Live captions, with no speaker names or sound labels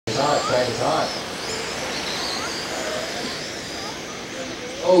hot. Track is hot.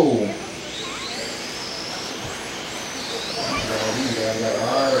 Oh. Yeah, got a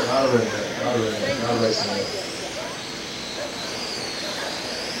lot of room there. A lot of room there. A lot of racing there.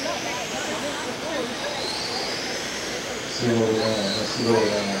 Let's see where we land. Let's see where we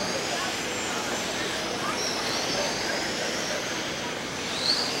land.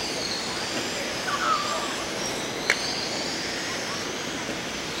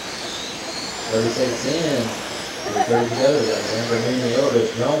 Thirty-six in. 30 to go. Xander, Mooney,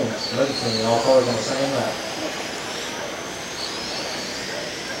 Elvis, Jones, Murchison, all cars on the same lap.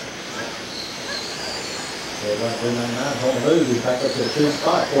 Right, 399, home move. He's back up to the 2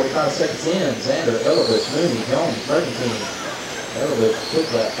 spot. 45 seconds in. Xander, Elvis, Mooney, Jones, Murchison. Elvis took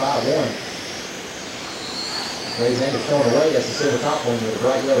that 5-1. Ray Xander showing away. That's the silver top wing with the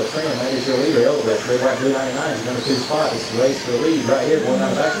bright yellow trim. That is your leader, Elvis. Red, white, blue 99 is number 2 spot. It's the race for the lead right here going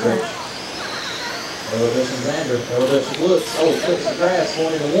down the backstretch. Elvis and Xander. Elvis looks. Oh, flips the grass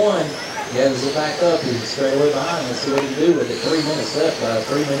going into 1. Gathers it back up. He's straight away behind. Let's see what he can do with it. 3 minutes left, guys.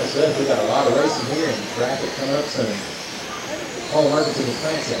 3 minutes left. We got a lot of racing here and traffic coming up soon. Oh, Murchison was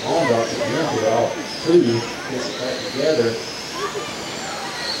cranks at home dogs at the end here. All 2 gets it back together.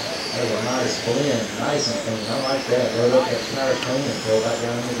 That was a nice blend. Nice and clean. I like that. Load up that tire clean and throw back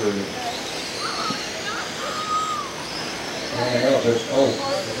down in the groove. And Elvis. Oh,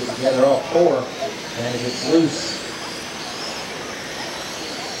 they put together all 4. And it gets loose.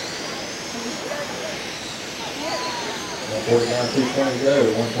 $140 down, 220 to go.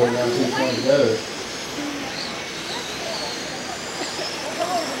 $140 down, 220 to go.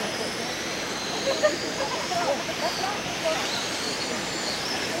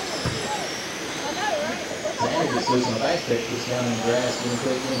 Xander gets loose on the backstretch, gets down in the grass, getting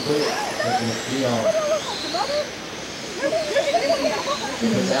quick. Making it be on.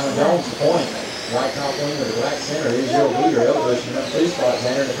 It's Alan Jones to point. White top wing with the black center is your leader. Elvis in the 2 spot,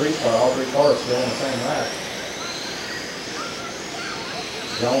 Xander in the 3 spot. All 3 cars still on the same lap.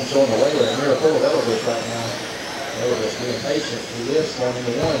 Jones showing the way with a miracle of Elvis right now. Elvis being patient. He lifts going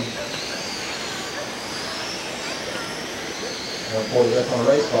into 1. 140 left on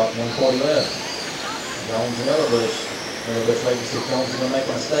the race clock. 140 left. Jones and Elvis. Elvis waiting to see if Jones is going to make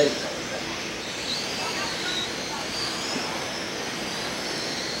a mistake.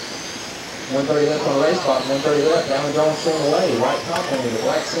 130 left on the race clock, 130 left. Alan Jones showing away. White top wing with the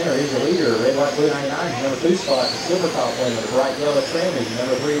black center is your leader. Red, white, blue 99 is number 2 spot. The silver top wing with the bright yellow trim is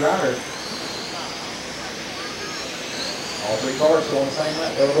number 3 rider. All 3 cars go on the same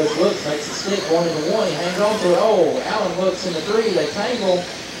lap. Elvis looks, makes the stick going into 1. He hangs on to it. Oh, Alan looks in the 3. They tangle.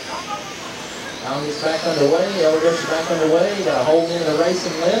 Alan gets back underway. Elvis is back underway. Got a whole minute of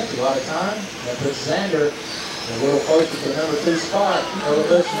racing left. A lot of time. That puts Xander a little closer to the number 2 spot.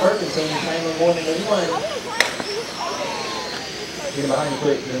 Elvis and Murchison tangling going into 1. Get him behind you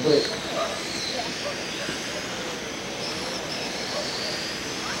quick. Get him quick.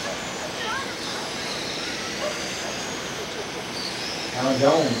 Alan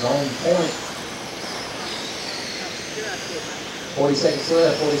Jones on point. 40 seconds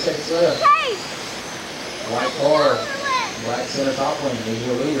left. 40 seconds left. White car. Black center top wing. He's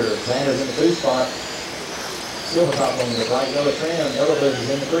your leader. Xander's in the 2 spot. Silver top wing with the bright yellow trim. Elvis is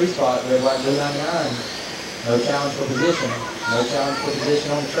in the 3 spot. Red, white, blue 99. No challenge for position. No challenge for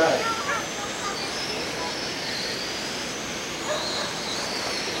position on the track.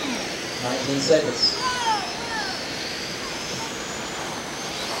 $19 seconds.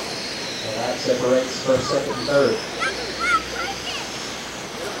 The lap separates first, second, and third.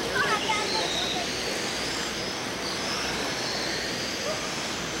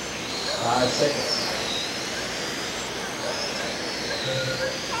 5 seconds.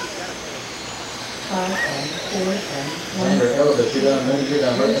 Xander, Elvis, you're done. Mooney, you're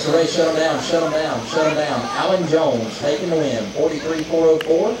done. It's a race. Shut them down. Shut them down. Shut them down. Alan Jones taking the win.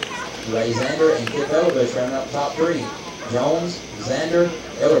 43.404. Ray Xander and Kip Elvis rounding up the top 3. Jones, Xander,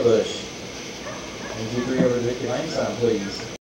 Ellerbush. Need you 3 over to Victory Lane sign, please.